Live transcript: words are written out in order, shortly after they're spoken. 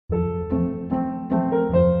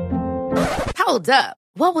Hold up.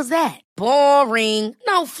 What was that? Boring.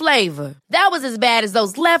 No flavor. That was as bad as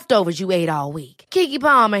those leftovers you ate all week. Keke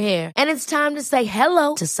Palmer here, and it's time to say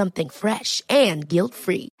hello to something fresh and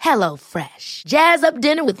guilt-free. Hello Fresh. Jazz up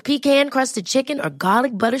dinner with pecan-crusted chicken or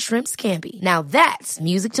garlic butter shrimp scampi. Now that's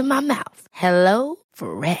music to my mouth. Hello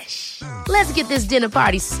Fresh. Let's get this dinner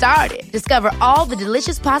party started. Discover all the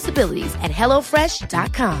delicious possibilities at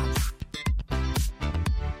hellofresh.com.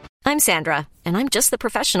 I'm Sandra, and I'm just the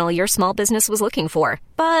professional your small business was looking for.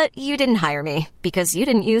 But you didn't hire me because you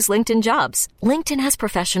didn't use LinkedIn Jobs. LinkedIn has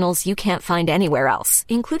professionals you can't find anywhere else,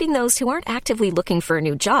 including those who aren't actively looking for a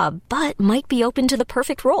new job, but might be open to the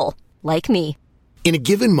perfect role, like me. In a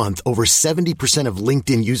given month, over 70% of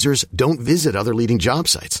LinkedIn users don't visit other leading job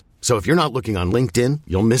sites. So if you're not looking on LinkedIn,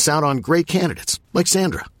 you'll miss out on great candidates, like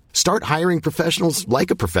Sandra. Start hiring professionals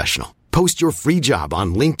like a professional. Post your free job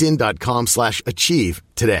on linkedin.com/achieve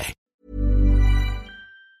today.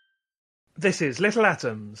 This is Little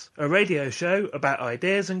Atoms, a radio show about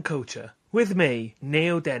ideas and culture. With me,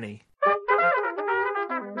 Neil Denny.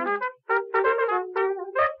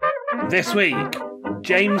 This week,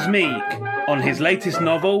 James Meek on his latest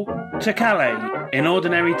novel, To Calais in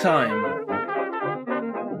Ordinary Time.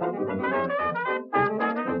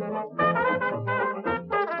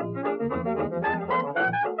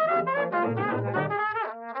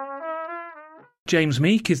 James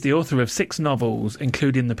Meek is the author of 6 novels,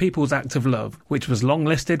 including The People's Act of Love, which was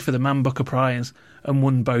longlisted for the Man Booker Prize and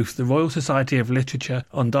won both the Royal Society of Literature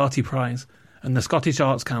Ondarty Prize and the Scottish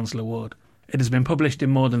Arts Council Award. It has been published in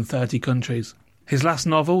more than 30 countries. His last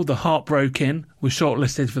novel, The Heart Broke In, was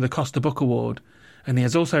shortlisted for the Costa Book Award, and he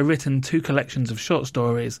has also written 2 collections of short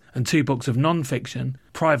stories and 2 books of non-fiction,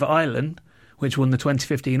 Private Island, which won the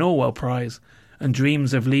 2015 Orwell Prize, and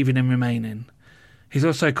Dreams of Leaving and Remaining. He's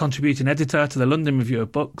also a contributing editor to the London Review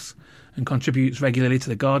of Books and contributes regularly to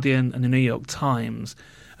The Guardian and The New York Times.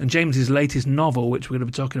 And James's latest novel, which we're going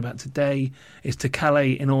to be talking about today, is To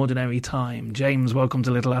Calais in Ordinary Time. James, welcome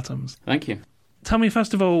to Little Atoms. Thank you. Tell me,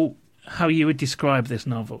 first of all, how you would describe this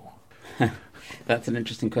novel. That's an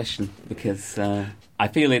interesting question because I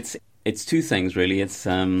feel it's 2 things, really. It's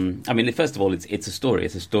first of all, it's a story.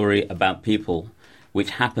 It's a story about people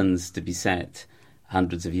which happens to be set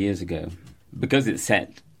hundreds of years ago. Because it's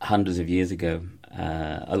set hundreds of years ago,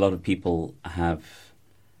 a lot of people have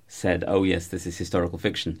said, oh yes, this is historical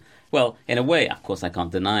fiction. Well, in a way, of course, I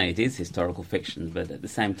can't deny it is historical fiction, but at the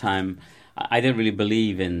same time, I don't really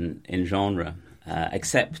believe in genre,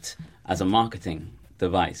 except as a marketing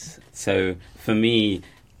device. So for me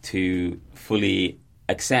to fully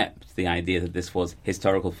accept the idea that this was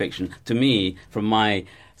historical fiction, to me, from my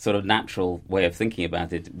sort of natural way of thinking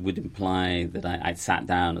about it, would imply that I'd sat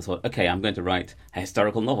down and thought, okay, I'm going to write a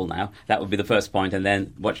historical novel now. That would be the first point, and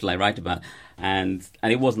then what shall I write about? And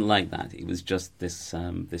it wasn't like that. It was just this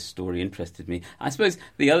story interested me. I suppose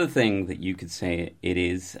the other thing that you could say it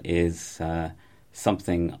is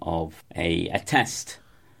something of a test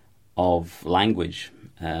of language,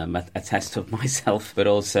 a test of myself, but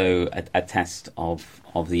also a test of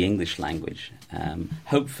the English language.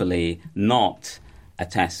 Hopefully not a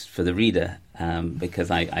test for the reader, because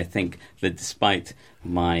I think that despite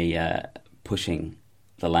my pushing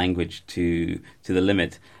the language to the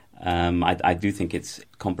limit, I do think it's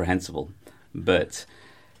comprehensible. But,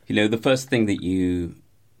 the first thing that you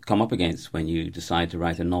come up against when you decide to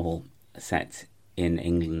write a novel set in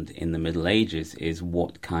England in the Middle Ages is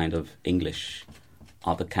what kind of English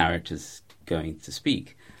are the characters going to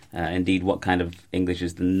speak? Indeed, what kind of English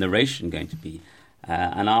is the narration going to be?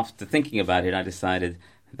 And after thinking about it, I decided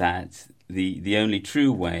that the only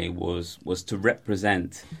true way was to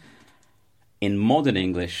represent in modern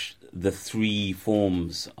English the 3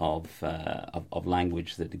 forms of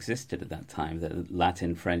language that existed at that time: the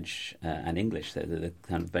Latin, French, and English. They're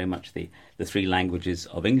kind of very much the 3 languages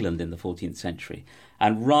of England in the 14th century.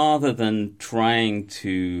 And rather than trying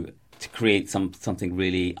to create something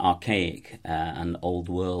really archaic and old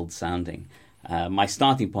world sounding, my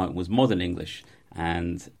starting point was modern English.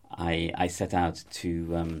 And I set out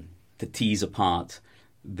to tease apart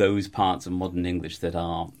those parts of modern English that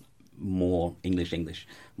are more English,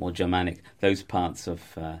 more Germanic, those parts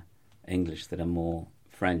of English that are more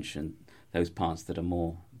French, and those parts that are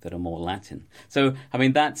more Latin. So,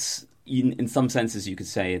 that's in some senses you could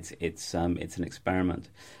say it's an experiment,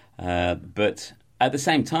 but at the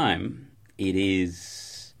same time, it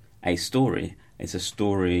is a story. It's a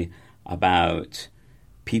story about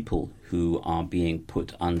people who are being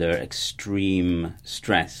put under extreme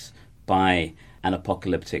stress by an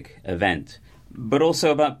apocalyptic event, but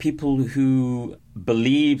also about people who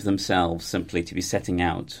believe themselves simply to be setting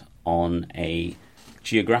out on a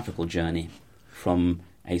geographical journey. from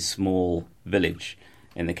a small village,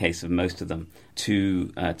 in the case of most of them,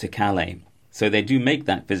 to Calais. So they do make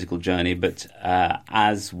that physical journey, but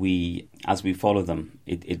as we follow them,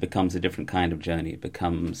 it becomes a different kind of journey. It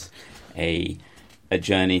becomes a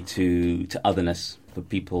journey to otherness for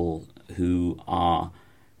people who are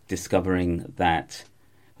discovering that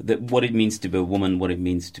what it means to be a woman, what it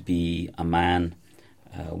means to be a man,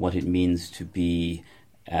 what it means to be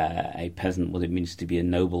a peasant, what it means to be a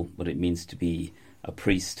noble, what it means to be a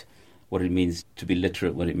priest, what it means to be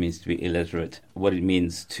literate, what it means to be illiterate, what it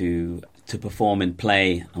means to perform in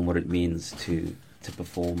play, and what it means to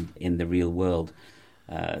perform in the real world.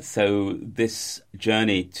 So this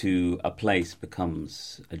journey to a place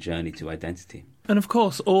becomes a journey to identity. And of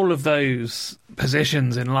course, all of those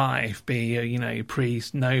positions in life, be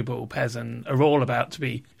priest, noble, peasant, are all about to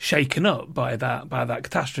be shaken up by that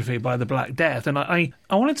catastrophe, by the Black Death. And I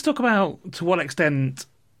wanted to talk about to what extent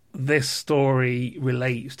this story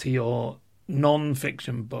relates to your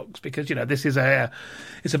non-fiction books, because this is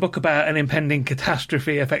it's a book about an impending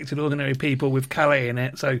catastrophe affecting ordinary people with Calais in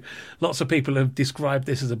it, so lots of people have described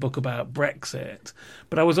this as a book about Brexit.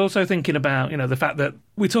 But I was also thinking about the fact that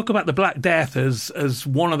we talk about the Black Death as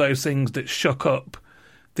one of those things that shook up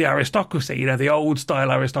the aristocracy, the old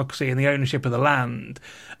style aristocracy and the ownership of the land,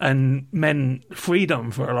 and meant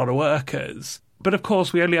freedom for a lot of workers. But of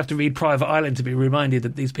course we only have to read Private Island to be reminded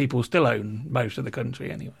that these people still own most of the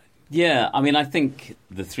country anyway. Yeah, I mean, I think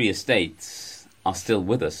the three estates are still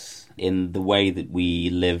with us in the way that we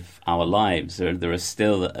live our lives. There is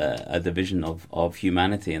still a division of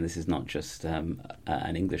humanity, and this is not just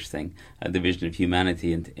an English thing, a division of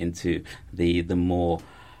humanity into the more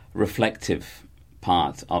reflective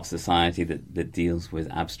part of society that deals with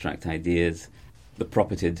abstract ideas, the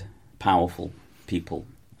propertied, powerful people,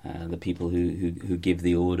 the people who give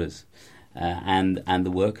the orders, and the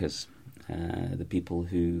workers, the people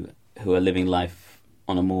who are living life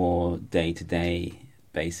on a more day-to-day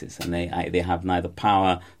basis, and they have neither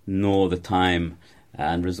power nor the time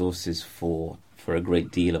and resources for a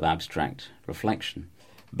great deal of abstract reflection.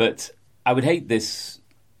 But I would hate this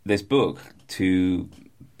book to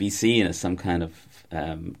be seen as some kind of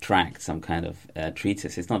tract, some kind of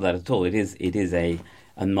treatise. It's not that at all. It is a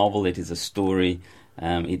novel. It is a story.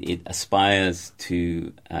 It aspires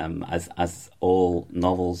to, as all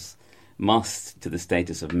novels must, to the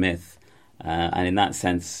status of myth, and in that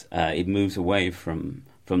sense it moves away from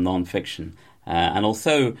non-fiction. And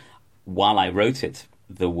also, while I wrote it,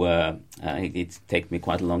 there were it's taken me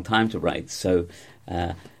quite a long time to write, so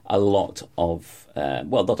a lot of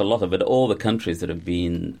not a lot of it, all the countries that have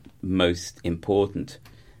been most important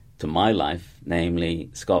to my life,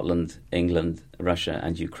 namely Scotland, England, Russia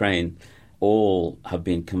and Ukraine, all have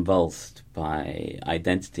been convulsed by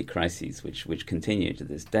identity crises which continue to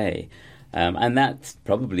this day. And that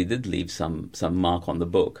probably did leave some mark on the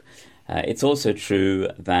book. It's also true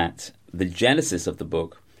that the genesis of the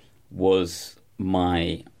book was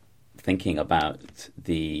my thinking about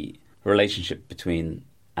the relationship between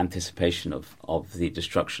anticipation of the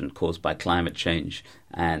destruction caused by climate change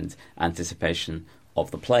and anticipation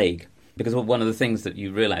of the plague. Because one of the things that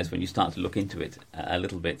you realise when you start to look into it a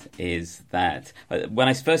little bit is that when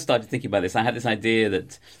I first started thinking about this, I had this idea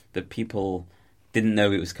that people didn't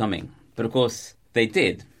know it was coming. But of course they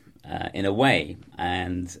did, in a way,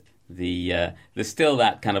 and there's still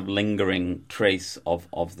that kind of lingering trace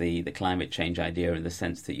of the climate change idea, in the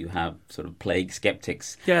sense that you have sort of plague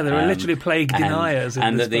skeptics. Yeah, there are literally plague deniers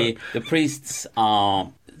in this book. The priests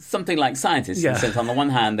are something like scientists, in the sense, on the one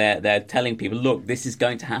hand, they're telling people, look, this is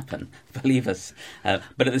going to happen, believe us.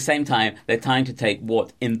 But at the same time, they're trying to take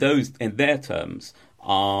what, in their terms,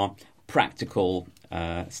 are practical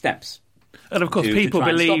steps. And of course, people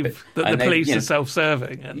believe that the police are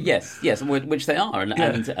self-serving. Yes, which they are,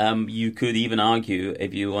 and you could even argue,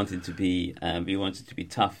 if you wanted to be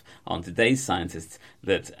tough on today's scientists,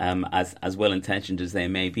 that as well-intentioned as they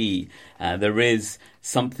may be, there is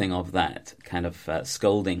something of that kind of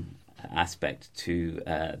scolding aspect to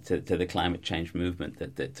the climate change movement.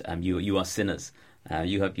 That you are sinners.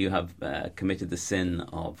 You have committed the sin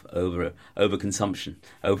of overconsumption,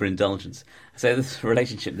 overindulgence. So there's a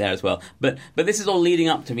relationship there as well. But this is all leading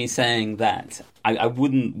up to me saying that I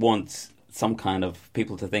wouldn't want some kind of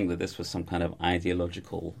people to think that this was some kind of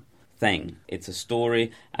ideological thing. It's a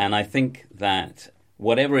story, and I think that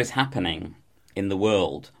whatever is happening in the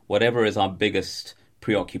world, whatever is our biggest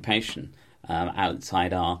preoccupation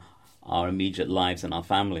outside our immediate lives and our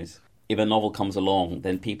families, if a novel comes along,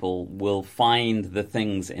 then people will find the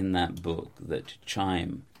things in that book that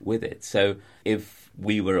chime with it. So if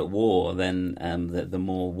we were at war, then the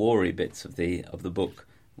more war-y bits of the book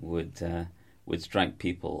would would strike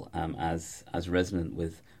people as resonant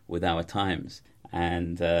with our times.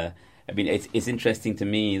 And I mean, it's interesting to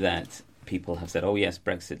me that people have said, oh yes,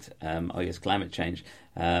 Brexit, oh yes, climate change,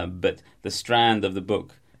 but the strand of the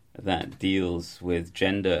book that deals with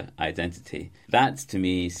gender identity, that to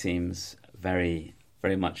me seems very,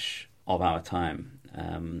 very much of our time,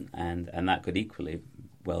 and that could equally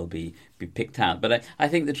well be picked out. But I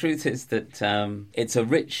think the truth is that it's a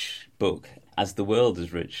rich book, as the world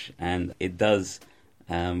is rich, and it does,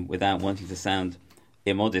 without wanting to sound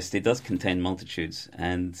immodest, it does contain multitudes,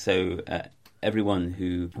 and so everyone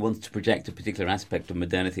who wants to project a particular aspect of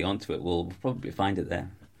modernity onto it will probably find it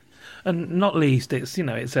there. And not least, it's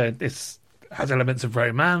has elements of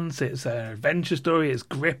romance. It's an adventure story. It's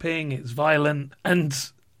gripping. It's violent, and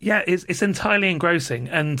yeah, it's entirely engrossing.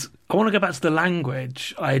 And I want to go back to the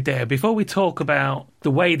language idea before we talk about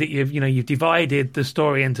the way that you've divided the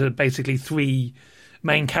story into basically three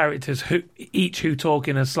main characters who talk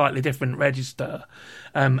in a slightly different register,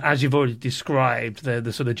 as you've already described,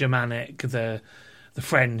 the sort of Germanic, the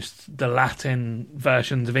French, the Latin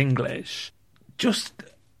versions of English. Just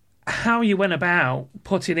how you went about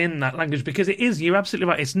putting in that language, because you're absolutely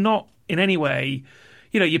right, it's not in any way,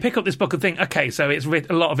 you pick up this book and think, okay, so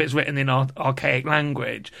a lot of it's written in archaic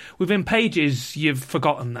language. Within pages, you've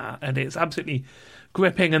forgotten that, and it's absolutely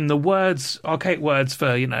gripping, and the words, archaic words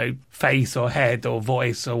for, face or head or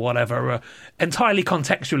voice or whatever, are entirely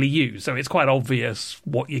contextually used, so it's quite obvious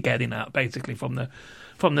what you're getting at, basically, from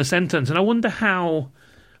the sentence. And I wonder how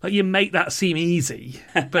you make that seem easy,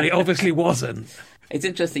 but it obviously wasn't. It's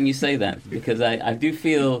interesting you say that, because I do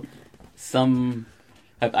feel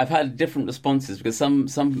I've had different responses, because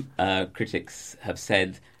some critics have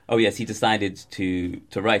said, oh yes, he decided to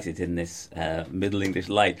write it in this Middle English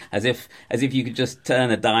light, as if you could just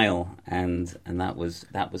turn a dial and that was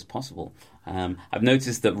possible. I've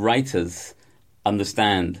noticed that writers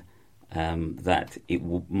understand that it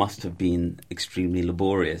must have been extremely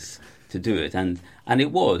laborious to do it, and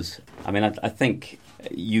it was. I mean, I think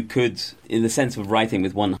you could, in the sense of writing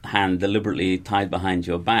with one hand deliberately tied behind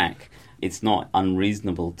your back, it's not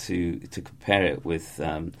unreasonable to compare it with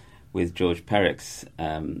George Peric's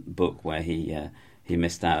book, where he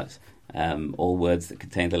missed out all words that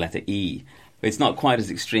contain the letter E. It's not quite as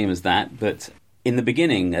extreme as that, but in the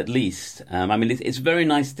beginning, at least, it's very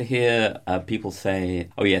nice to hear people say,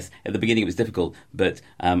 oh yes, at the beginning it was difficult, but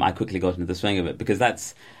I quickly got into the swing of it, because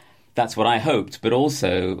that's what I hoped, but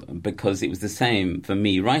also because it was the same for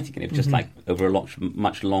me writing it. It was just like over a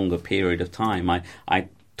much longer period of time. I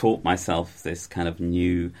taught myself this kind of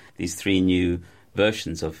these three new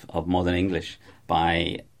versions of modern English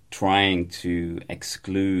by trying to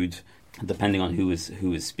exclude, depending on who was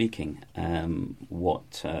speaking, trying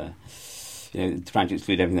to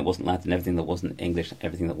exclude everything that wasn't Latin, everything that wasn't English,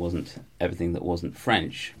 everything that wasn't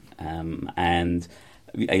French, and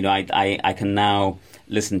I can now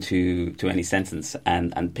listen to any sentence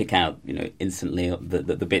and pick out instantly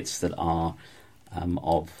the bits that are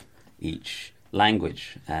of each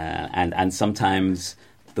language, and sometimes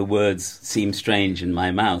the words seem strange in my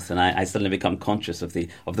mouth, and I suddenly become conscious of the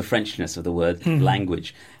Frenchness of the word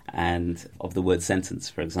language and of the word sentence,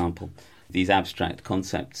 for example. These abstract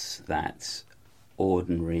concepts that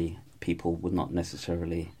ordinary people would not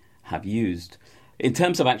necessarily have used. In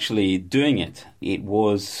terms of actually doing it, it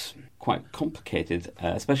was quite complicated,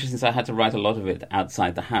 especially since I had to write a lot of it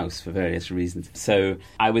outside the house for various reasons. So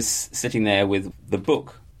I was sitting there with the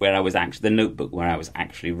book the notebook where I was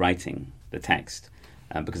actually writing the text,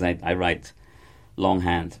 because I write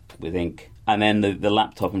longhand with ink, and then the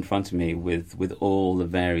laptop in front of me with all the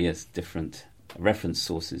various different reference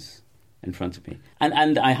sources in front of me.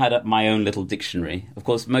 And I had my own little dictionary. Of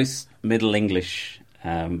course, most Middle English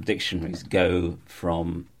dictionaries go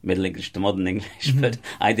from Middle English to Modern English, but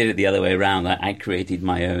I did it the other way around. I created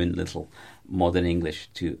my own little Modern English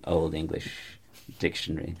to Old English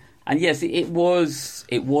dictionary. And yes, it was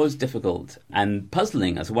difficult and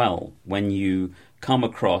puzzling as well when you come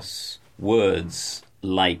across words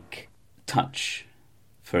like touch,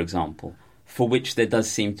 for example, for which there does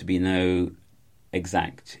seem to be no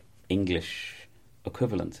exact English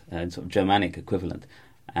equivalent, sort of Germanic equivalent,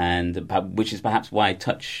 and which is perhaps why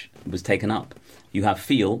touch was taken up. You have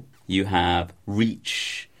feel, you have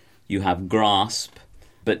reach, you have grasp,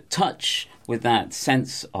 but touch with that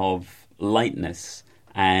sense of lightness,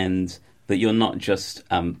 and that you're not just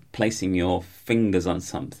placing your fingers on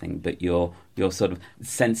something, but you're sort of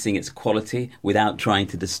sensing its quality without trying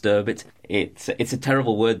to disturb it. It's a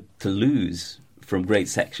terrible word to lose from great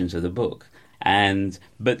sections of the book,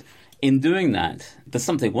 but in doing that, there's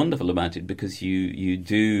something wonderful about it, because you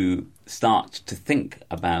do start to think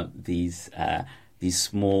about these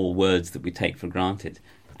small words that we take for granted,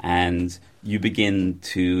 and you begin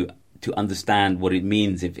to understand what it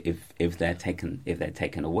means if they're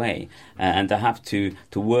taken away, and to have to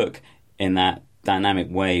work in that dynamic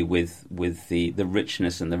way with the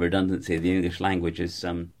richness and the redundancy of the English language is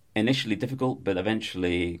initially difficult, but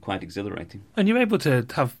eventually quite exhilarating. And you're able to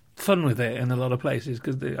have fun with it in a lot of places,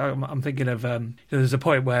 because I'm thinking of there's a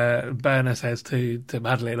point where Berna says to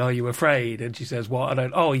Madeline, "Are you afraid?" And she says, "What?"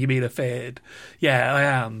 "Oh, you mean afeard?" "Yeah, I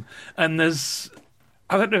am." And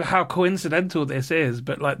I don't know how coincidental this is,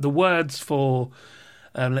 but like the words for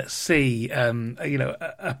let's see,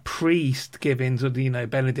 a priest giving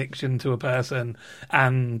benediction to a person,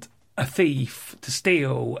 and a thief to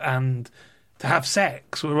steal, and to have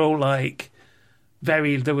sex were all like there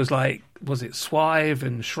was like, was it swive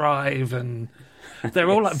and shrive, and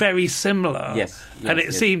they're all like very similar. Yes, and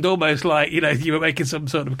it seemed almost like you were making some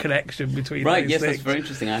sort of connection between those things. That's very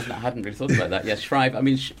interesting. I hadn't really thought about that. Yes, shrive. I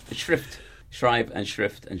mean, shrift, shrive, and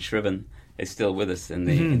shrift, and shriven is still with us in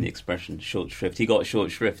the expression short shrift. He got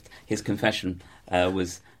short shrift. His confession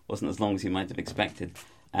wasn't as long as you might have expected,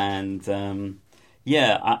 and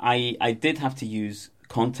I did have to use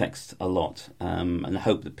context a lot, and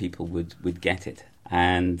hope that people would get it.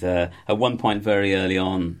 And at one point very early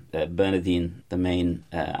on, Bernardine, the main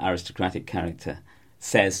aristocratic character,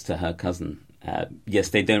 says to her cousin, yes,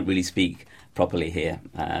 they don't really speak properly here.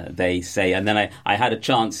 They say, and then I had a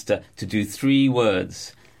chance to do 3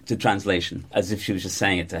 words to translation, as if she was just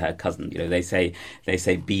saying it to her cousin. They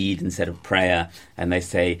say bead instead of prayer, and they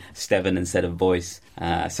say Steven instead of voice.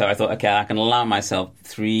 So I thought, okay, I can allow myself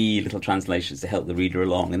 3 little translations to help the reader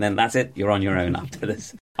along, and then that's it. You're on your own after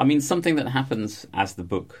this. I mean, something that happens as the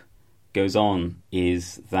book goes on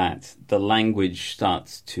is that the language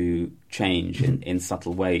starts to change in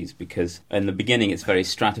subtle ways, because in the beginning it's very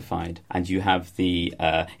stratified, and you have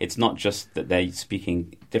it's not just that they're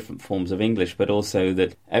speaking different forms of English, but also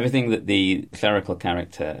that everything that the clerical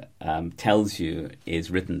character tells you is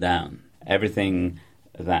written down. Everything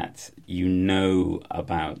that you know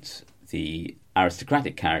about the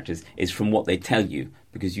aristocratic characters is from what they tell you,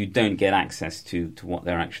 because you don't get access to what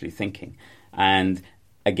they're actually thinking. And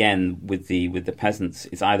again, with the peasants,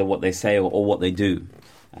 it's either what they say or what they do.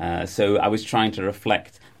 So I was trying to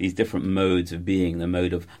reflect these different modes of being: the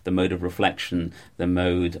mode of reflection, the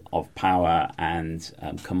mode of power and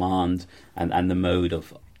command, and the mode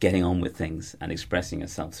of getting on with things and expressing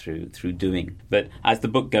yourself through doing. But as the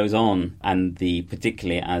book goes on, and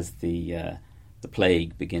particularly as the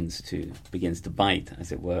plague begins to bite,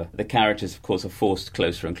 as it were, the characters, of course, are forced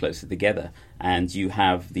closer and closer together, and you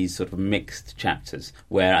have these sort of mixed chapters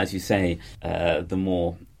where, as you say, the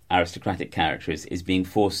more aristocratic character is being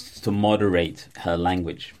forced to moderate her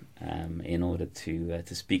language in order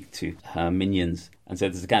to speak to her minions, and so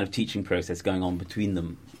there's a kind of teaching process going on between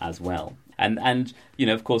them as well. And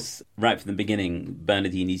of course, right from the beginning,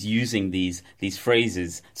 Bernardine is using these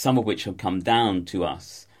phrases, some of which have come down to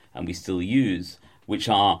us and we still use, which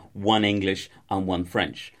are one English and one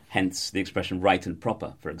French. Hence the expression right and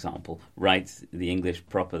proper, for example. Right, the English,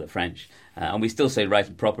 proper, the French. And we still say right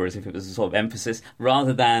and proper as if it was a sort of emphasis,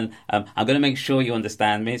 rather than, I'm going to make sure you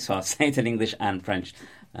understand me, so I'll say it in English and French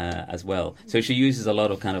as well. So she uses a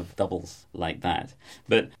lot of kind of doubles like that.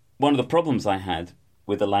 But one of the problems I had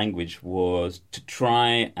with the language was to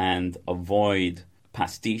try and avoid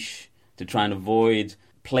pastiche, to try and avoid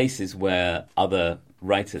places where other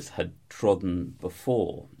writers had trodden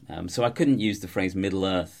before. So I couldn't use the phrase Middle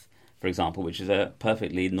Earth, for example, which is a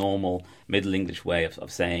perfectly normal Middle English way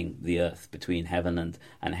of saying the earth between heaven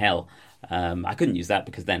and hell. I couldn't use that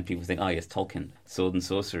because then people think, oh yes, Tolkien, sword and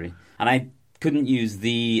sorcery. And I couldn't use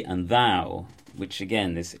thee and thou, which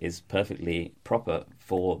again is perfectly proper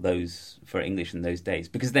for English in those days,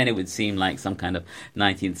 because then it would seem like some kind of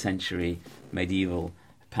 19th century medieval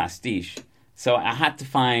pastiche. So I had to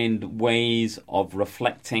find ways of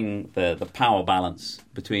reflecting the power balance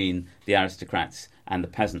between the aristocrats and the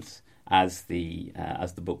peasants as the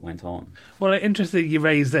book went on. Well, interesting you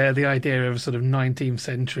raised there the idea of a sort of 19th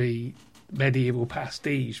century medieval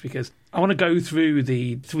pastiche, because I want to go through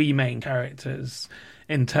the 3 main characters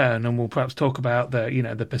in turn, and we'll perhaps talk about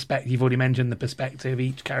the perspective. You've already mentioned the perspective.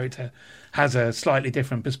 Each character has a slightly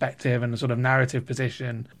different perspective and a sort of narrative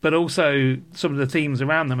position, but also some of the themes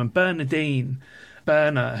around them. And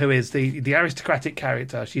Berna, who is the aristocratic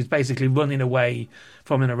character, she's basically running away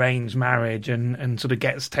from an arranged marriage and sort of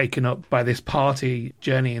gets taken up by this party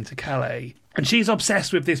journey into Calais. And she's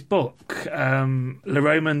obsessed with this book, Le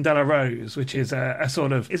Roman de la Rose, which is a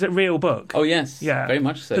sort of... Is it a real book? Oh, yes. Yeah. Very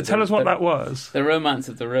much so. So tell us what that was. The Romance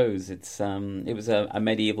of the Rose. It was a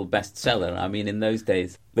medieval bestseller. I mean, in those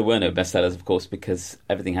days, there were no bestsellers, of course, because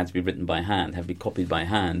everything had to be written by hand, had to be copied by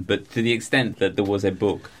hand. But to the extent that there was a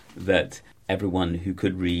book that everyone who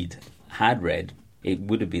could read had read, it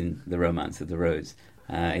would have been The Romance of the Rose.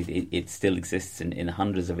 It still exists in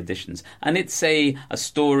hundreds of editions. And it's a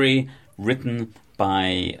story written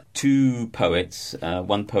by two poets.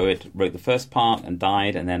 One poet wrote the first part and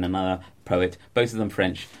died, and then another poet, both of them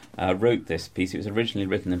French, wrote this piece. It was originally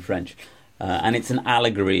written in French. And it's an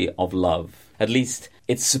allegory of love. At least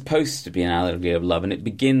it's supposed to be an allegory of love, and it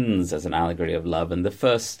begins as an allegory of love. And the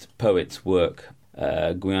first poet's work,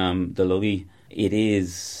 Guillaume de Lorry, it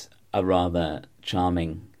is a rather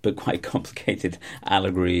charming but quite complicated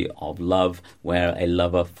allegory of love, where a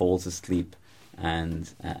lover falls asleep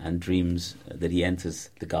and dreams that he enters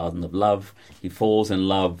the garden of love. He falls in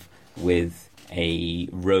love with a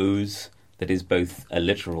rose that is both a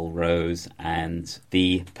literal rose and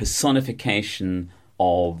the personification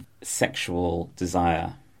of sexual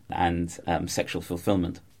desire and sexual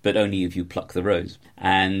fulfillment, but only if you pluck the rose.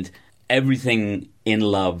 And everything in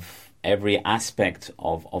love, every aspect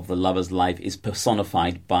of the lover's life is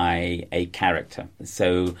personified by a character.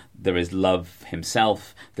 So there is love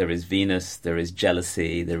himself, there is Venus, there is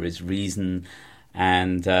jealousy, there is reason.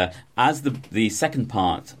 And as the second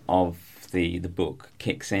part of the book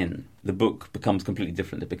kicks in, the book becomes completely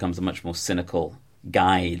different. It becomes a much more cynical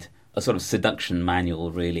guide, a sort of seduction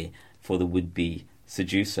manual, really, for the would-be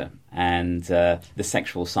seducer. And the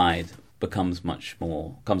sexual side comes much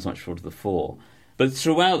more to the fore. But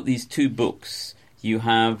throughout these two books, you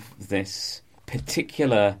have this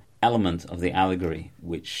particular element of the allegory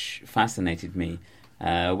which fascinated me,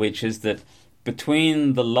 which is that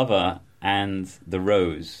between the lover and the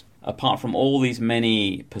rose, apart from all these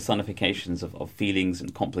many personifications of feelings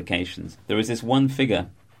and complications, there is this one figure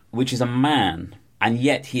which is a man, and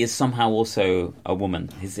yet he is somehow also a woman.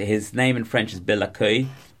 His name in French is Bel-Accueil,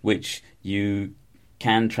 which you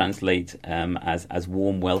can translate as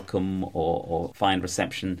warm welcome or fine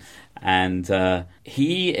reception. And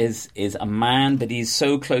he is a man, but he's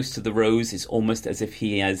so close to the rose, it's almost as if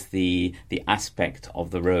he has the aspect of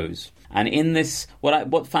the rose. And in this,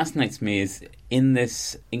 what fascinates me is in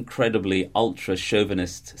this incredibly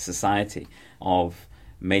ultra-chauvinist society of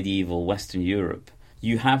medieval Western Europe,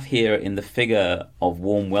 you have here in the figure of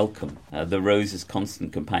warm welcome, the rose's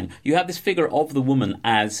constant companion, you have this figure of the woman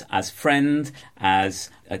as friend, as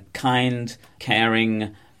a kind,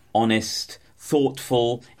 caring, honest,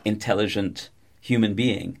 thoughtful, intelligent human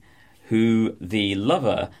being who the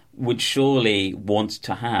lover would surely want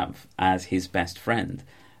to have as his best friend.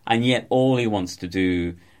 And yet all he wants to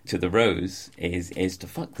do to the rose is to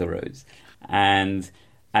fuck the rose. And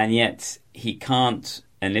yet he can't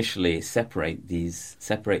initially separate these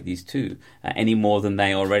two any more than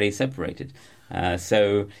they already separated.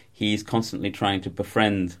 So he's constantly trying to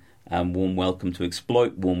befriend warm welcome, to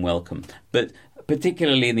exploit warm welcome. But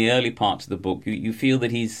particularly in the early parts of the book, you feel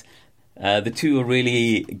that he's the two are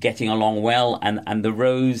really getting along well, and the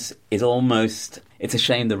rose is almost... It's a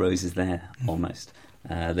shame the rose is there, almost.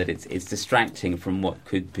 That it's distracting from what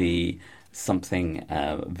could be something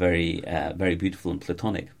very beautiful and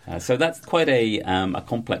platonic. So that's quite a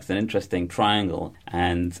complex and interesting triangle,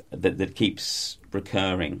 and that keeps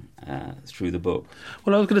recurring through the book.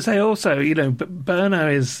 Well, I was going to say also,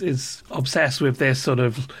 Bernays is obsessed with this sort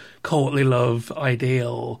of courtly love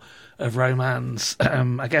ideal of romance.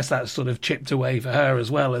 I guess that's sort of chipped away for her as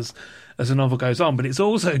well as the novel goes on, but it's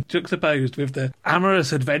also juxtaposed with the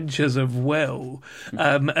amorous adventures of Will.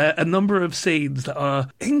 A number of scenes that are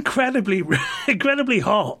incredibly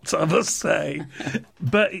hot, I must say.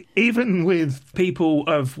 But even with people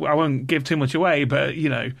of, I won't give too much away, but,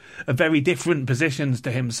 of very different positions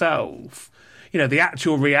to himself, the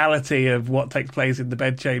actual reality of what takes place in the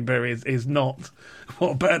bedchamber is not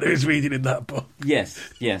what Bernays is reading in that book.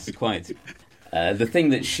 Yes, quite. The thing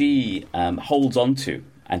that she holds on to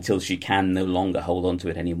until she can no longer hold on to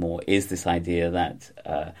it anymore is this idea that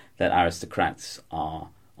aristocrats are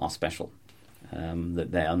special,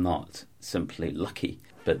 that they are not simply lucky,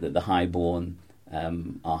 but that the highborn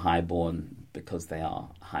are highborn because they are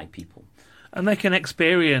high people. And they can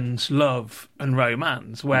experience love and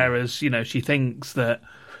romance, whereas, she thinks that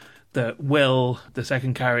Will, the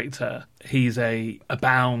second character, he's a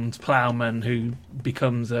bound ploughman who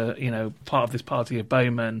becomes part of this party of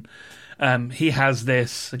bowmen. He has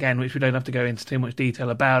this, again, which we don't have to go into too much detail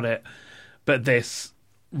about it, but this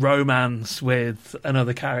romance with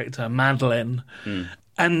another character, Madeline.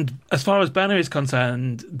 And as far as Benna is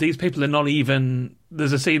concerned, these people are not even...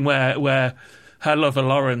 There's a scene where her lover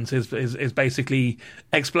Lawrence is basically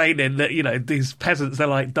explaining that, you know, these peasants, they're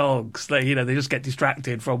like dogs. They just get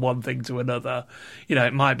distracted from one thing to another. You know,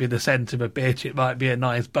 it might be the scent of a bitch, it might be a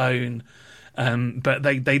nice bone, but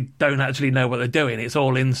they don't actually know what they're doing. It's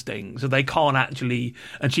all instinct. So they can't actually...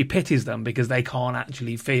 And she pities them because they can't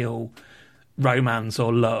actually feel romance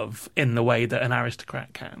or love in the way that an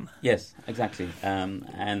aristocrat can. Yes, exactly.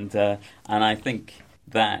 And I think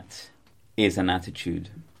that is an attitude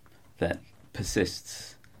that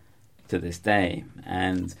persists to this day.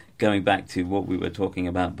 And going back to what we were talking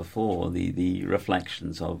about before, the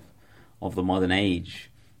reflections of the modern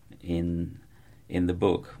age in the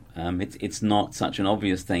book, it's not such an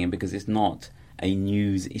obvious thing, because it's not a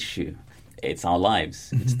news issue. It's our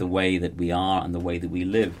lives. Mm-hmm. It's the way that we are and the way that we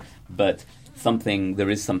live. But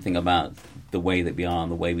there is something about the way that we are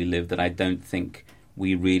and the way we live that I don't think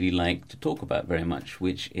we really like to talk about very much,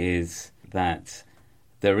 which is that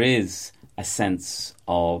there is a sense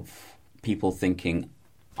of people thinking,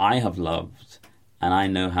 I have loved and I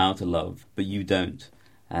know how to love, but you don't.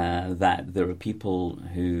 That there are people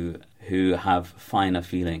who have finer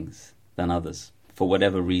feelings than others for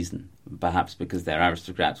whatever reason, perhaps because they're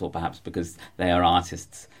aristocrats or perhaps because they are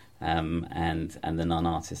artists. And the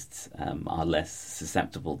non-artists are less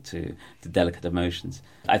susceptible to delicate emotions.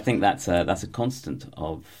 I think that's a constant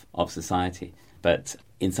of society, but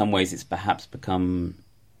in some ways it's perhaps become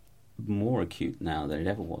more acute now than it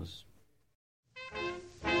ever was.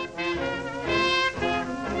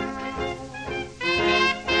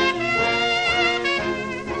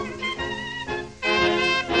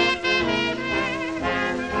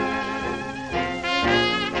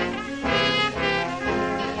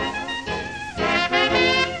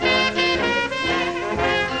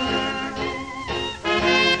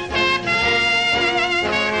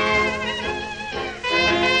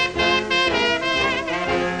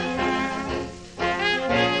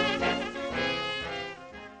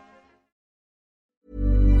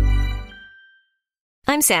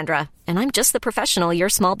 I'm Sandra, and I'm just the professional your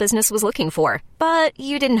small business was looking for. But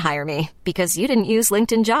you didn't hire me because you didn't use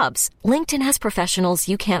LinkedIn Jobs. LinkedIn has professionals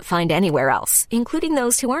you can't find anywhere else, including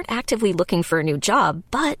those who aren't actively looking for a new job,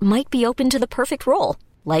 but might be open to the perfect role,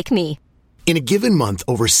 like me. In a given month,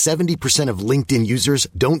 over 70% of LinkedIn users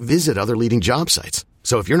don't visit other leading job sites.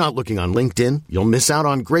 So if you're not looking on LinkedIn, you'll miss out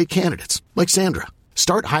on great candidates like Sandra.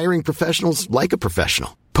 Start hiring professionals like a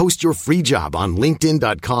professional. Post your free job on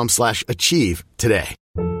linkedin.com/achieve today.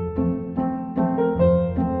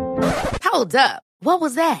 Hold up. What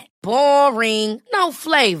was that? Boring. No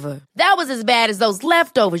flavor. That was as bad as those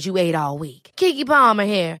leftovers you ate all week. Keke Palmer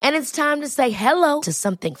here, and it's time to say hello to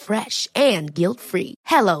something fresh and guilt-free.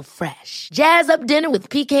 Hello Fresh. Jazz up dinner with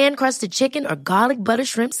pecan-crusted chicken or garlic butter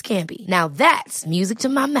shrimp scampi. Now that's music to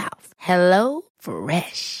my mouth. Hello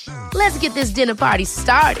Fresh. Let's get this dinner party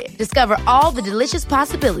started. Discover all the delicious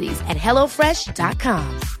possibilities at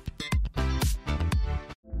HelloFresh.com.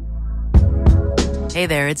 Hey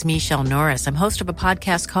there, it's Michelle Norris. I'm host of a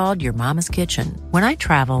podcast called Your Mama's Kitchen. When I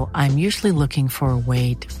travel, I'm usually looking for a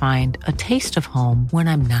way to find a taste of home when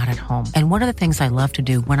I'm not at home. And one of the things I love to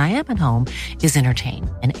do when I am at home is entertain.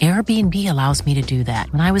 And Airbnb allows me to do that.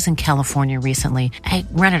 When I was in California recently, I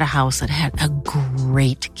rented a house that had a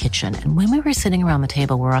great kitchen. And when we were sitting around the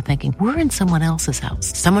table, we were all thinking, we're in someone else's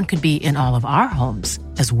house. Someone could be in all of our homes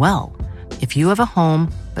as well. If you have a home,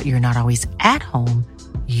 but you're not always at home,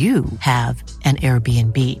 you have an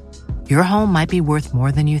Airbnb. Your home might be worth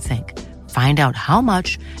more than you think. Find out how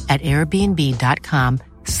much at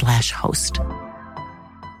airbnb.com/host.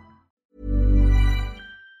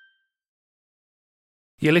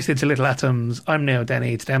 You're listening to Little Atoms. I'm Neil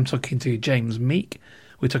Denny. Today I'm talking to James Meek.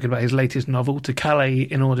 We're talking about his latest novel, To Calais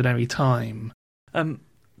in Ordinary Time.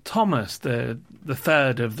 Thomas, the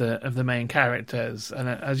third of the main characters, and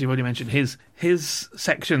as you've already mentioned, his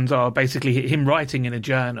sections are basically him writing in a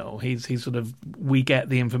journal. He's sort of, we get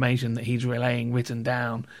the information that he's relaying written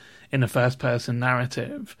down in a first person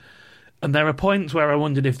narrative. And there are points where I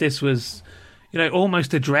wondered if this was,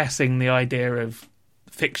 almost addressing the idea of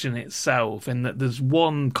fiction itself, in that there's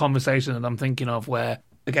one conversation that I'm thinking of where,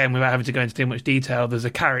 again, without having to go into too much detail, there's a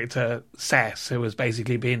character, Cess, who has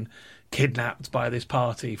basically been kidnapped by this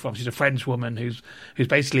party she's a French woman who's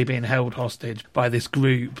basically being held hostage by this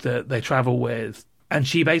group that they travel with. And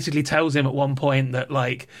she basically tells him at one point that,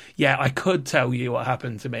 I could tell you what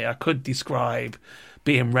happened to me. I could describe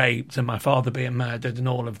being raped and my father being murdered and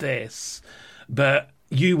all of this. But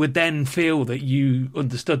you would then feel that you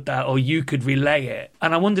understood that, or you could relay it.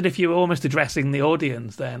 And I wondered if you were almost addressing the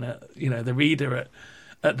audience then, the reader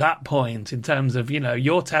at that point in terms of,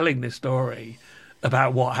 you're telling this story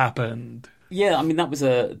about what happened? Yeah, I mean, that was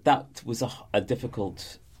a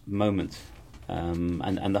difficult moment.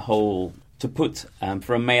 And the whole, to put,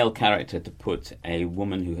 for a male character to put a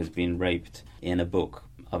woman who has been raped in a book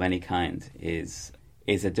of any kind is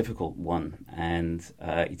a difficult one. And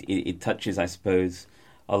it touches, I suppose,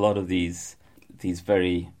 a lot of these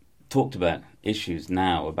very talked about issues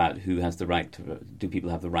now about who has the right to, do people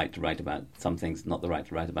have the right to write about some things, not the right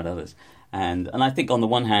to write about others. And I think on the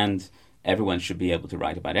one hand, everyone should be able to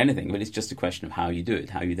write about anything, but it's just a question of how you do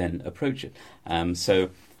it, how you then approach it.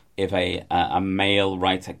 So if a male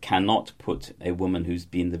writer cannot put a woman who's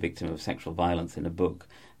been the victim of sexual violence in a book,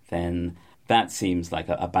 then that seems like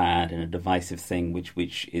a bad and a divisive thing,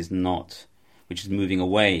 which is moving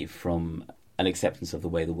away from an acceptance of the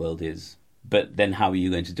way the world is. But then how are you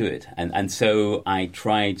going to do it? And so I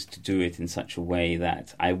tried to do it in such a way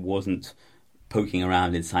that I wasn't poking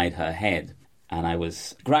around inside her head. And I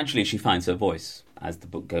was, gradually she finds her voice as the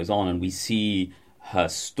book goes on, and we see her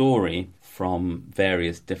story from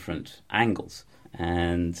various different angles.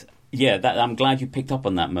 And yeah, I'm glad you picked up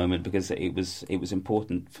on that moment, because it was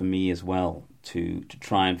important for me as well to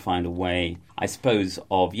try and find a way, I suppose,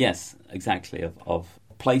 of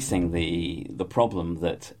placing the problem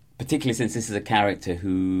that, particularly since this is a character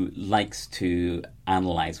who likes to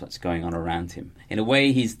analyse what's going on around him. In a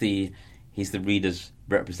way, he's the reader's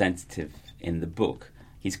representative in the book.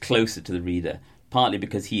 He's closer to the reader, partly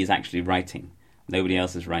because he is actually writing. Nobody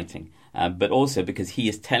else is writing. But also because he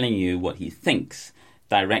is telling you what he thinks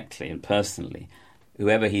directly and personally.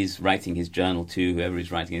 Whoever he's writing his journal to, whoever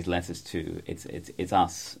he's writing his letters to, it's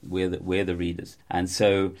us. We're the readers. And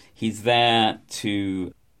so he's there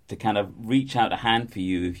to kind of reach out a hand for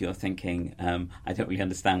you if you're thinking, I don't really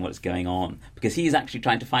understand what's going on. Because he's actually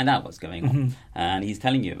trying to find out what's going on. And he's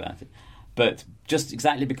telling you about it. But just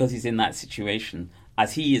exactly because he's in that situation,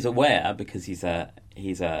 as he is aware, because he's a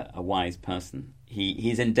wise person,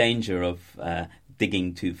 he's in danger of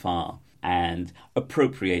digging too far and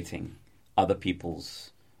appropriating other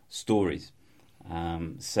people's stories.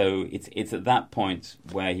 So it's at that point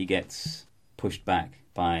where he gets pushed back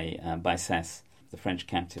by Cess, the French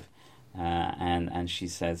captive, and she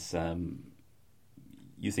says,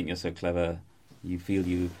 "You think you're so clever? You feel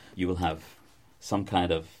you will have some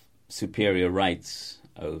kind of superior rights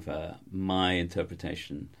over my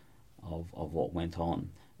interpretation of what went on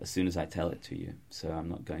as soon as I tell it to you, so I'm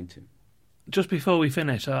not going to." Just before we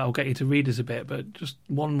finish, I'll get you to read us a bit, but just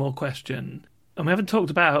one more question. And we haven't talked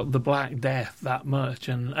about the Black Death that much,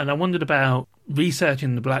 and I wondered about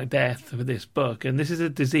researching the Black Death for this book. And this is a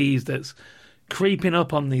disease that's creeping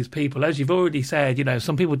up on these people. As you've already said,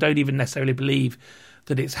 some people don't even necessarily believe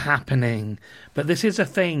that it's happening, but this is a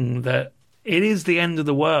thing that it is the end of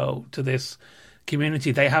the world to this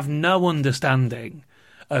community. They have no understanding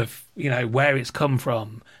of, where it's come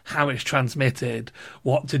from, how it's transmitted,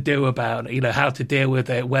 what to do about it, how to deal with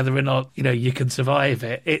it, whether or not, you can survive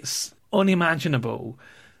it. It's unimaginable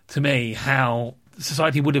to me how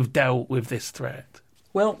society would have dealt with this threat.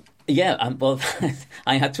 Well, yeah,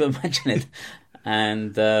 I had to imagine it.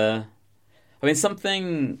 And,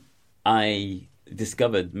 something I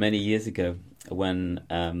discovered many years ago when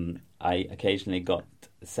I occasionally got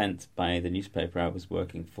sent by the newspaper I was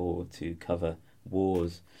working for to cover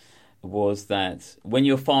wars, was that when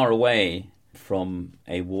you're far away from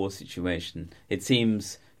a war situation, it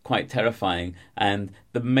seems quite terrifying. And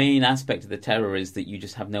the main aspect of the terror is that you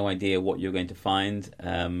just have no idea what you're going to find.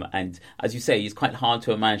 And as you say, it's quite hard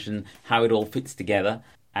to imagine how it all fits together.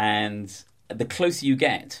 And the closer you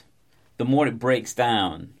get, the more it breaks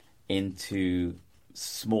down into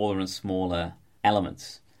smaller and smaller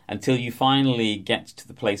elements, until you finally get to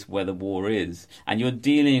the place where the war is, and you're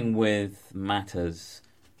dealing with matters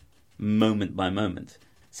moment by moment.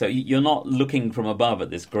 So you're not looking from above at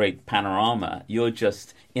this great panorama. You're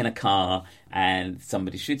just in a car and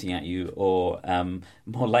somebody's shooting at you, or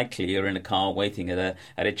more likely you're in a car waiting at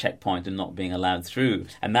a checkpoint and not being allowed through.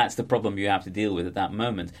 And that's the problem you have to deal with at that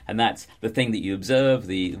moment. And that's the thing that you observe,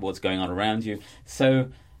 what's going on around you. So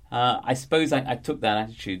I suppose I took that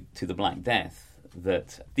attitude to the Black Death,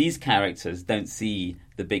 that these characters don't see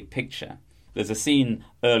the big picture. There's a scene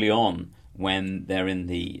early on when they're in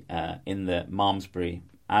the Malmesbury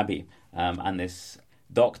Abbey, and this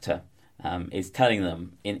doctor is telling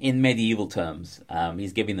them in medieval terms.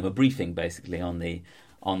 He's giving them a briefing basically on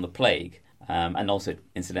the plague, and also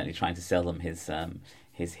incidentally trying to sell them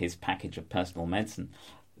his package of personal medicine.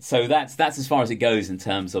 So that's as far as it goes in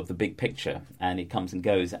terms of the big picture, and it comes and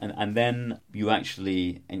goes, and then you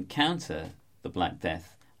actually encounter the Black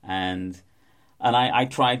Death, and And I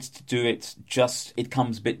tried to do it it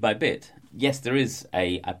comes bit by bit. Yes, there is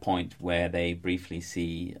a point where they briefly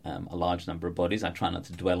see a large number of bodies. I try not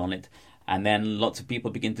to dwell on it. And then lots of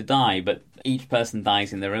people begin to die, but each person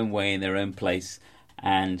dies in their own way, in their own place,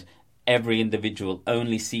 and every individual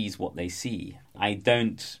only sees what they see.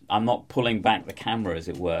 I'm not pulling back the camera, as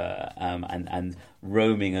it were, and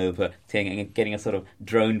roaming over, getting a sort of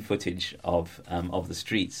drone footage of the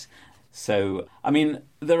streets. So, I mean,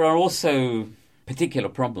 there are also particular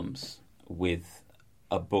problems with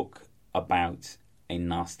a book about a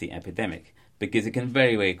nasty epidemic, because it can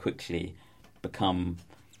very, very quickly become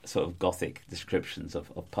sort of gothic descriptions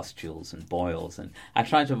of pustules and boils, and I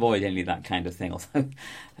tried to avoid any of that kind of thing, although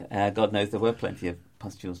God knows there were plenty of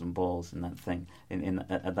pustules and boils in that thing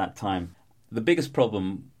at that time. The biggest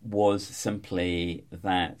problem was simply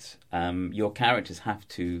that your characters have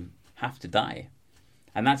to die,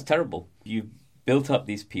 and that's terrible. You built up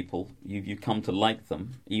these people, you come to like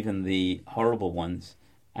them, even the horrible ones,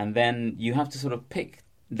 and then you have to sort of pick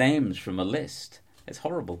names from a list. It's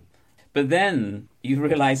horrible. But then you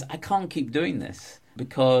realise, I can't keep doing this,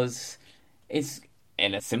 because it's,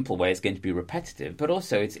 in a simple way, it's going to be repetitive, but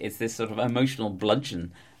also it's this sort of emotional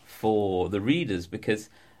bludgeon for the readers, because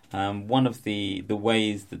one of the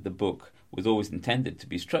ways that the book was always intended to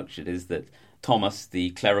be structured is that Thomas, the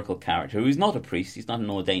clerical character, who's not a priest, he's not an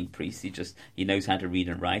ordained priest, he knows how to read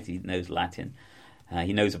and write, he knows Latin,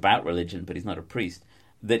 he knows about religion, but he's not a priest,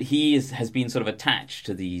 that he has been sort of attached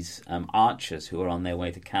to these archers who are on their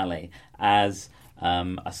way to Calais as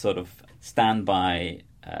a sort of standby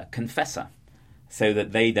confessor, so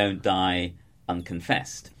that they don't die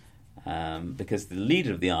unconfessed. Because the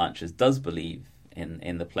leader of the archers does believe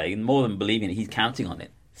in the plague, and more than believing it, he's counting on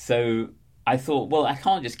it. So I thought, well, I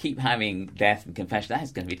can't just keep having death and confession.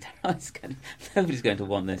 That's going to be terrible. Nobody's going to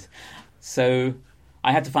want this. So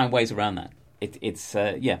I had to find ways around that.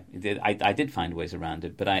 I did find ways around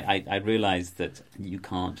it, but I realised that you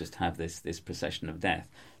can't just have this procession of death.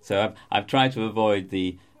 So I've tried to avoid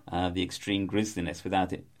the extreme grisliness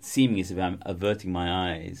without it seeming as if I'm averting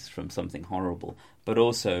my eyes from something horrible, but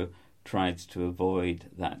also tried to avoid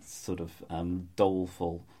that sort of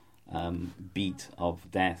doleful beat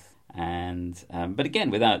of death, and but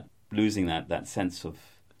again without losing that sense of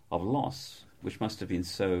loss, which must have been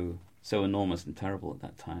so enormous and terrible at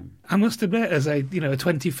that time. I must admit, as a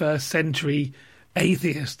 21st century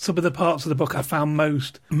atheist, some of the parts of the book I found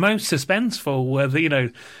most suspenseful were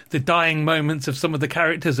the dying moments of some of the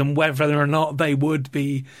characters, and whether or not they would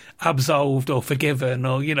be absolved or forgiven,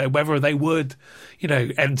 or whether they would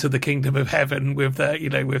enter the kingdom of heaven with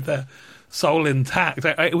their soul intact.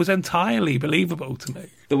 It was entirely believable to me.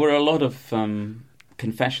 There were a lot of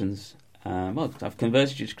confessions. I've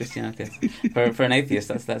converted you to Christianity. For an atheist,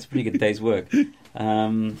 that's a pretty good day's work.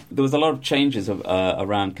 There was a lot of changes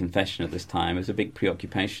around confession at this time. It was a big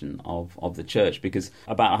preoccupation of the church, because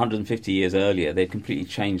about 150 years earlier, they'd completely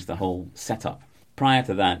changed the whole setup. Prior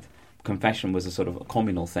to that, confession was a sort of a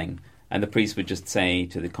communal thing, and the priest would just say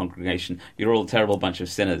to the congregation, "You're all a terrible bunch of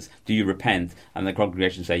sinners. Do you repent?" And the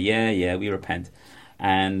congregation would say, "Yeah, we repent."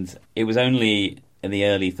 And it was only in the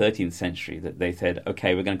early 13th century that they said,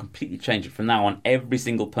 okay, we're going to completely change it. From now on, every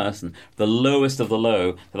single person, the lowest of the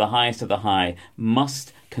low to the highest of the high,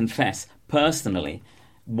 must confess personally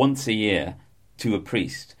once a year to a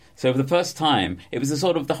priest. So for the first time, it was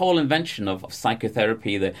the whole invention of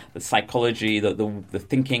psychotherapy, the psychology, the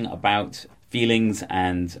thinking about feelings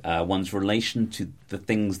and one's relation to the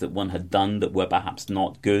things that one had done that were perhaps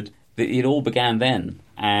not good. It all began then,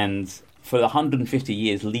 and for the 150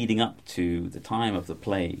 years leading up to the time of the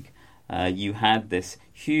plague, you had this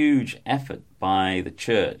huge effort by the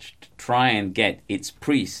church to try and get its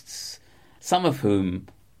priests, some of whom,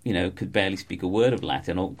 could barely speak a word of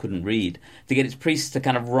Latin or couldn't read, to get its priests to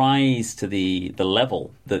kind of rise to the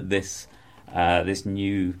level that this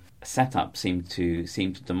new setup seemed to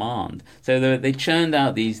demand. So they churned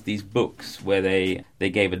out these books where they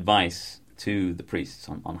gave advice to the priests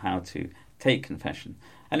on how to take confession.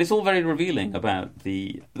 And it's all very revealing about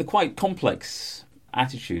the quite complex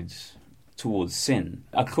attitudes towards sin.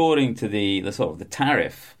 According to the sort of the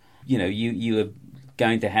tariff, you were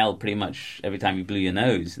going to hell pretty much every time you blew your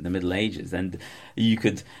nose in the Middle Ages. And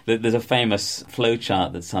there's a famous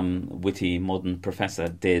flowchart that some witty modern professor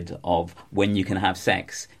did of when you can have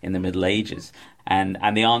sex in the Middle Ages. And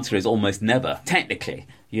the answer is almost never, technically.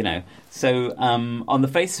 So on the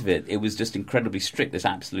face of it, it was just incredibly strict, this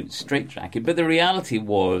absolute straitjacket. But the reality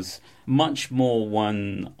was much more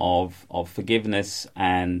one of forgiveness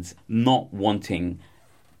and not wanting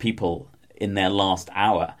people in their last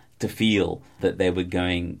hour to feel that they were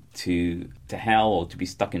going to hell or to be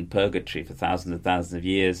stuck in purgatory for thousands and thousands of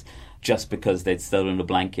years just because they'd stolen a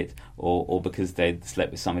blanket or because they'd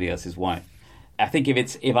slept with somebody else's wife. I think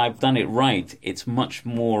if I've done it right, it's much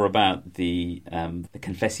more about the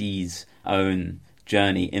confessee's own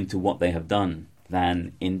journey into what they have done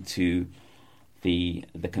than into the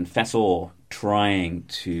confessor trying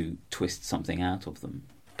to twist something out of them.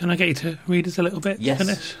 Can I get you to read us a little bit? Yes, to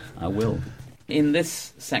finish? I will. In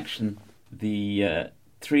this section, the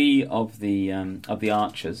three of the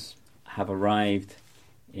archers have arrived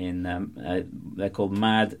in. They're called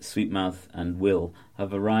Mad, Sweetmouth, and Will.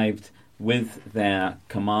 Have arrived with their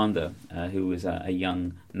commander, who is a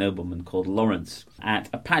young nobleman called Lawrence, at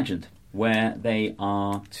a pageant where they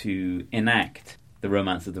are to enact the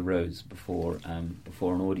Romance of the Rose before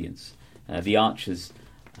an audience. The archers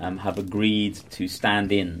have agreed to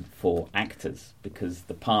stand in for actors because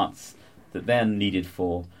the parts that they're needed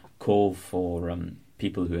for call for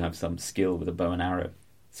people who have some skill with a bow and arrow.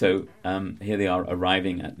 So here they are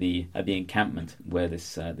arriving at the encampment where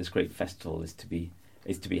this great festival is to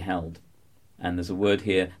be held. And there's a word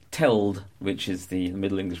here, teld, which is the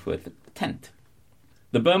Middle English word for tent.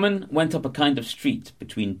 The bowmen went up a kind of street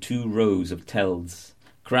between two rows of telds,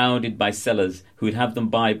 crowded by sellers who would have them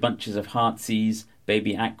buy bunches of heartsease,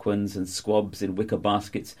 baby aquans and squabs in wicker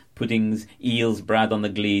baskets, puddings, eels brad on the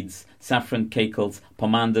gleeds, saffron cakels,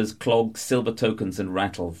 pomanders, clogs, silver tokens and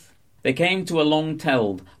rattles. They came to a long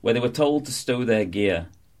teld where they were told to stow their gear.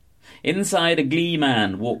 Inside a glee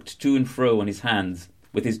man walked to and fro on his hands,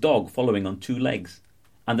 with his dog following on 2 legs,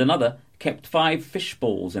 and another kept 5 fish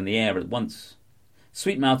balls in the air at once.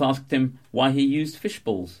 Sweetmouth asked him why he used fish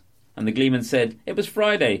balls, and the gleeman said it was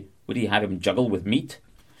Friday, would he have him juggle with meat?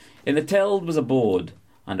 In the teld was a board,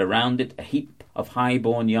 and around it a heap of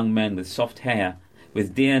high-born young men with soft hair,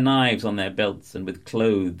 with dear knives on their belts, and with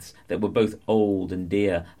clothes that were both old and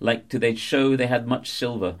dear, like to they'd show they had much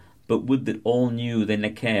silver, but would that all knew they ne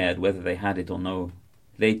cared whether they had it or no.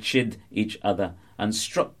 They chid each other, and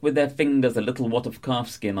struck with their fingers a little wad of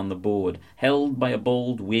calfskin on the board, held by a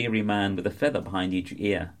bold, weary man with a feather behind each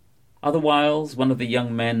ear. Other whiles one of the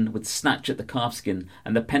young men would snatch at the calfskin,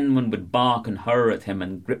 and the penman would bark and hurr at him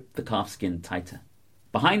and grip the calfskin tighter.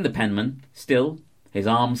 Behind the penman, still, his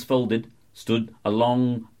arms folded, stood a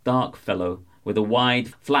long, dark fellow with a wide,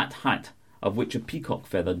 flat hat of which a peacock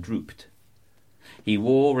feather drooped. He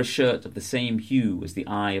wore a shirt of the same hue as the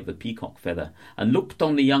eye of the peacock feather, and looked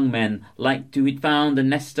on the young men like to he'd found a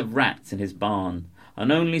nest of rats in his barn,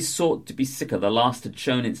 and only sought to be sicker the last had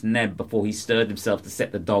shown its neb before he stirred himself to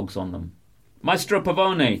set the dogs on them. "Maestro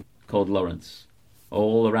Pavone!" called Lawrence.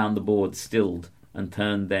 All around the board stilled and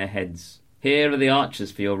turned their heads. "Here are the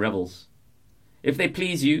archers for your revels. If they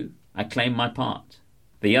please you, I claim my part."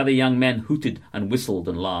 The other young men hooted and whistled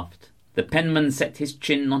and laughed. The penman set his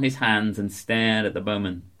chin on his hands and stared at the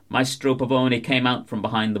bowmen. Maestro Pavone came out from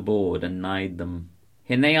behind the board and nighed them.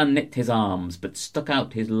 He ne unknit his arms, but stuck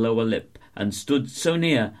out his lower lip, and stood so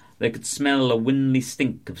near they could smell a windly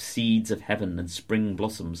stink of seeds of heaven and spring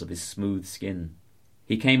blossoms of his smooth skin.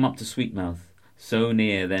 He came up to Sweetmouth, so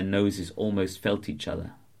near their noses almost felt each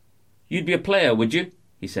other. "You'd be a player, would you?"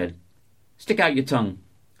 he said. "Stick out your tongue."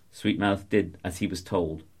 Sweetmouth did as he was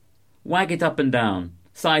told. "Wag it up and down,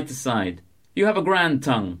 side to side. You have a grand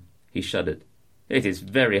tongue." He shuddered. "It is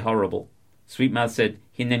very horrible." Sweetmouth said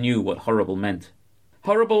he knew what horrible meant.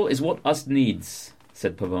 "Horrible is what us needs,"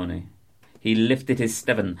 said Pavone. He lifted his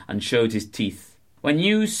steven and showed his teeth. "When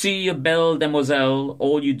you see a belle demoiselle,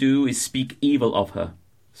 all you do is speak evil of her."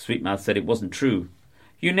 Sweetmouth said it wasn't true.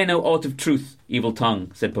 "You ne know aught of truth, evil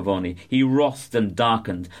tongue," said Pavone. He wrothed and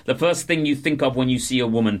darkened. "The first thing you think of when you see a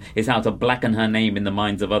woman is how to blacken her name in the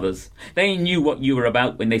minds of others. They knew what you were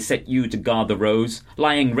about when they set you to guard the rose.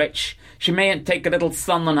 Lying wretch, she mayn't take a little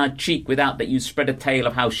sun on her cheek without that you spread a tale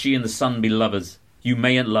of how she and the sun be lovers. You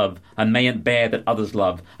mayn't love, and mayn't bear that others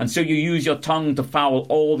love, and so you use your tongue to foul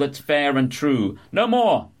all that's fair and true. No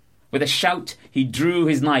more!" With a shout he drew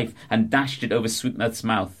his knife and dashed it over Sweetmouth's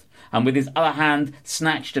mouth, and with his other hand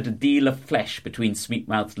snatched at a deal of flesh between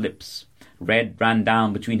Sweetmouth's lips. Red ran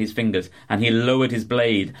down between his fingers, and he lowered his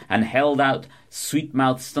blade and held out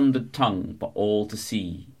Sweetmouth's sundered tongue for all to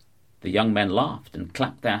see. The young men laughed and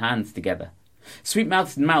clapped their hands together.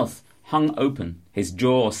 Sweetmouth's mouth hung open, his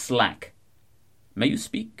jaw slack. "May you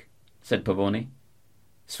speak?" said Pavone.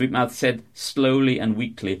 Sweetmouth said slowly and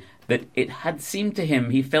weakly that it had seemed to him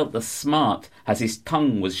he felt the smart as his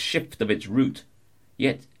tongue was shift of its root,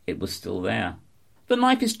 yet it was still there. "The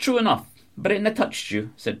knife is true enough, but it ne touched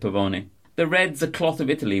you," said Pavone. "The red's a cloth of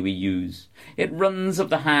Italy we use. It runs of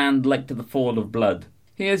the hand like to the fall of blood.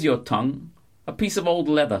 Here's your tongue, a piece of old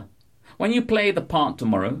leather. When you play the part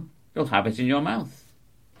tomorrow, you'll have it in your mouth."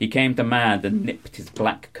 He came to Mad and nipped his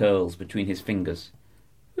black curls between his fingers.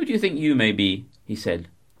 "Who do you think you may be?" he said.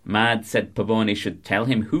 Mad said Pavone should tell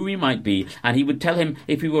him who he might be, and he would tell him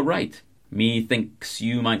if he were right. "Methinks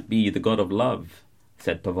you might be the god of love,"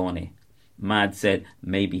 said Pavone. Mad said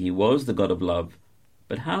maybe he was the god of love,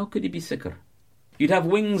 but how could he be sicker? "You'd have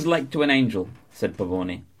wings like to an angel," said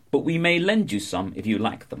Pavone, "but we may lend you some if you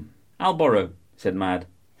lack them." "I'll borrow," said Mad.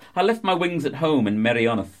 "I left my wings at home in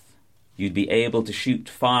Merioneth." "You'd be able to shoot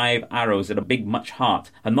 5 arrows at a big much heart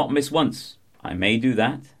and not miss once." "I may do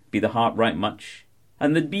that, be the heart right much.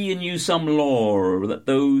 And there'd be in you some lore that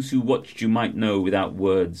those who watched you might know without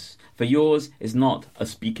words, for yours is not a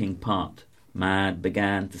speaking part." Mad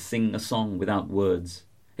began to sing a song without words.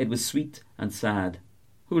 It was sweet and sad.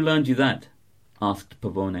 "Who learned you that?" asked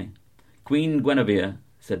Pavone. "Queen Guinevere,"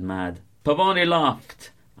 said Mad. Pavone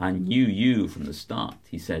laughed. "I knew you from the start,"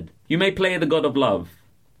 he said. "You may play the god of love."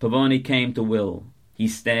 Pavone came to Will. He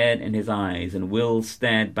stared in his eyes, and Will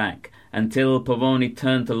stared back, until Pavone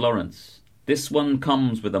turned to Lawrence. "This one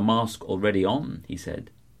comes with a mask already on," he said.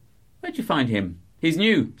 "Where'd you find him?" "He's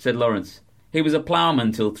new," said Lawrence. "He was a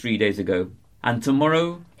ploughman till 3 days ago. And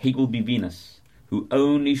tomorrow he will be Venus, who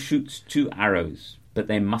only shoots 2 arrows, but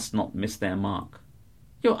they must not miss their mark."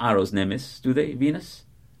 "Your arrows ne'er miss, do they, Venus?"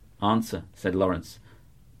 "Answer," said Lawrence.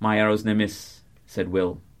 "My arrows ne'er miss," said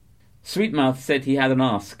Will. Sweetmouth said he had an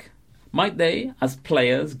ask. Might they, as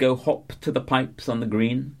players, go hop to the pipes on the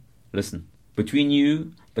green? "Listen, between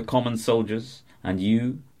you, the common soldiers, and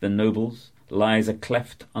you, the nobles, lies a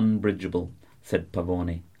cleft unbridgeable," said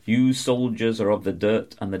Pavone. "You soldiers are of the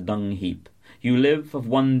dirt and the dung heap. You live of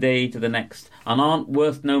one day to the next, and aren't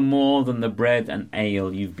worth no more than the bread and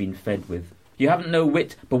ale you've been fed with. You haven't no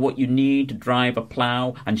wit but what you need to drive a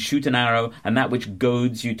plough and shoot an arrow, and that which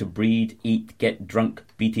goads you to breed, eat, get drunk,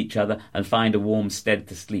 beat each other, and find a warm stead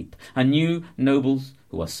to sleep. And you, nobles,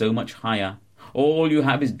 who are so much higher, all you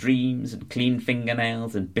have is dreams and clean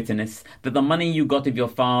fingernails and bitterness that the money you got of your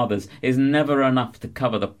fathers is never enough to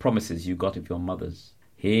cover the promises you got of your mothers.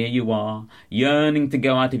 Here you are, yearning to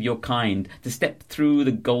go out of your kind, to step through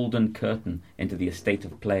the golden curtain into the estate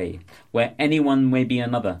of play, where anyone may be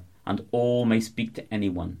another, and all may speak to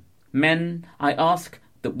anyone. Men, I ask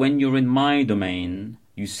that when you're in my domain,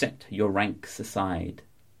 you set your ranks aside."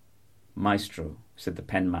 "Maestro," said the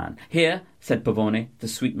penman. "Here," said Pavone to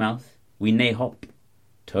Sweetmouth, "we nay hop.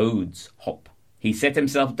 Toads hop." He set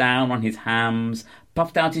himself down on his hams,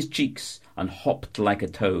 puffed out his cheeks, and hopped like a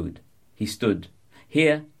toad. He stood.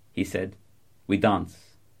 "Here," he said, "we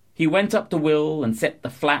dance." He went up to Will and set the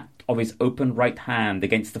flat of his open right hand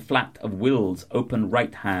against the flat of Will's open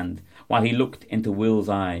right hand, while he looked into Will's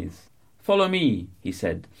eyes. "Follow me," he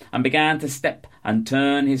said, and began to step and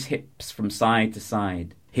turn his hips from side to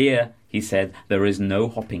side. "Here," he said, "there is no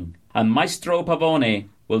hopping, and Maestro Pavone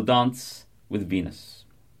will dance with Venus."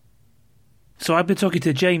 So I've been talking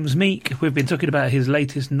to James Meek. We've been talking about his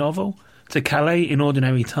latest novel, To Calais in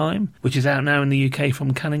Ordinary Time, which is out now in the UK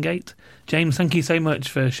from Canongate. James, thank you so much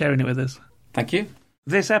for sharing it with us. Thank you.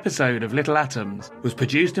 This episode of Little Atoms was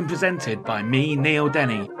produced and presented by me, Neil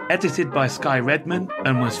Denny, edited by Sky Redman,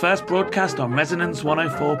 and was first broadcast on Resonance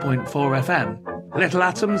 104.4 FM. Little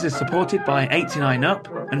Atoms is supported by 89UP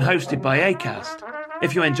and hosted by Acast.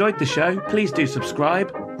 If you enjoyed the show, please do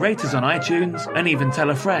subscribe, rate us on iTunes, and even tell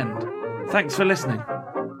a friend. Thanks for listening.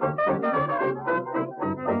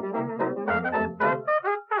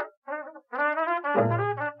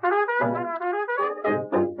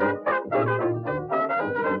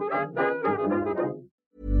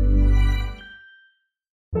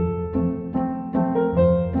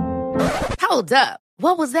 Hold up.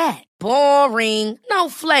 What was that? Boring. No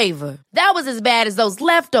flavor. That was as bad as those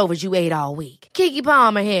leftovers you ate all week. Keke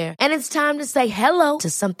Palmer here, and it's time to say hello to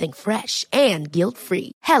something fresh and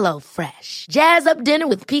guilt-free. Hello Fresh. Jazz up dinner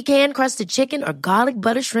with pecan-crusted chicken or garlic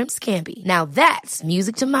butter shrimp scampi. Now that's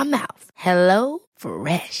music to my mouth. Hello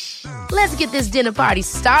Fresh. Let's get this dinner party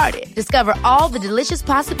started. Discover all the delicious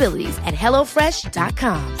possibilities at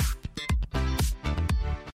HelloFresh.com.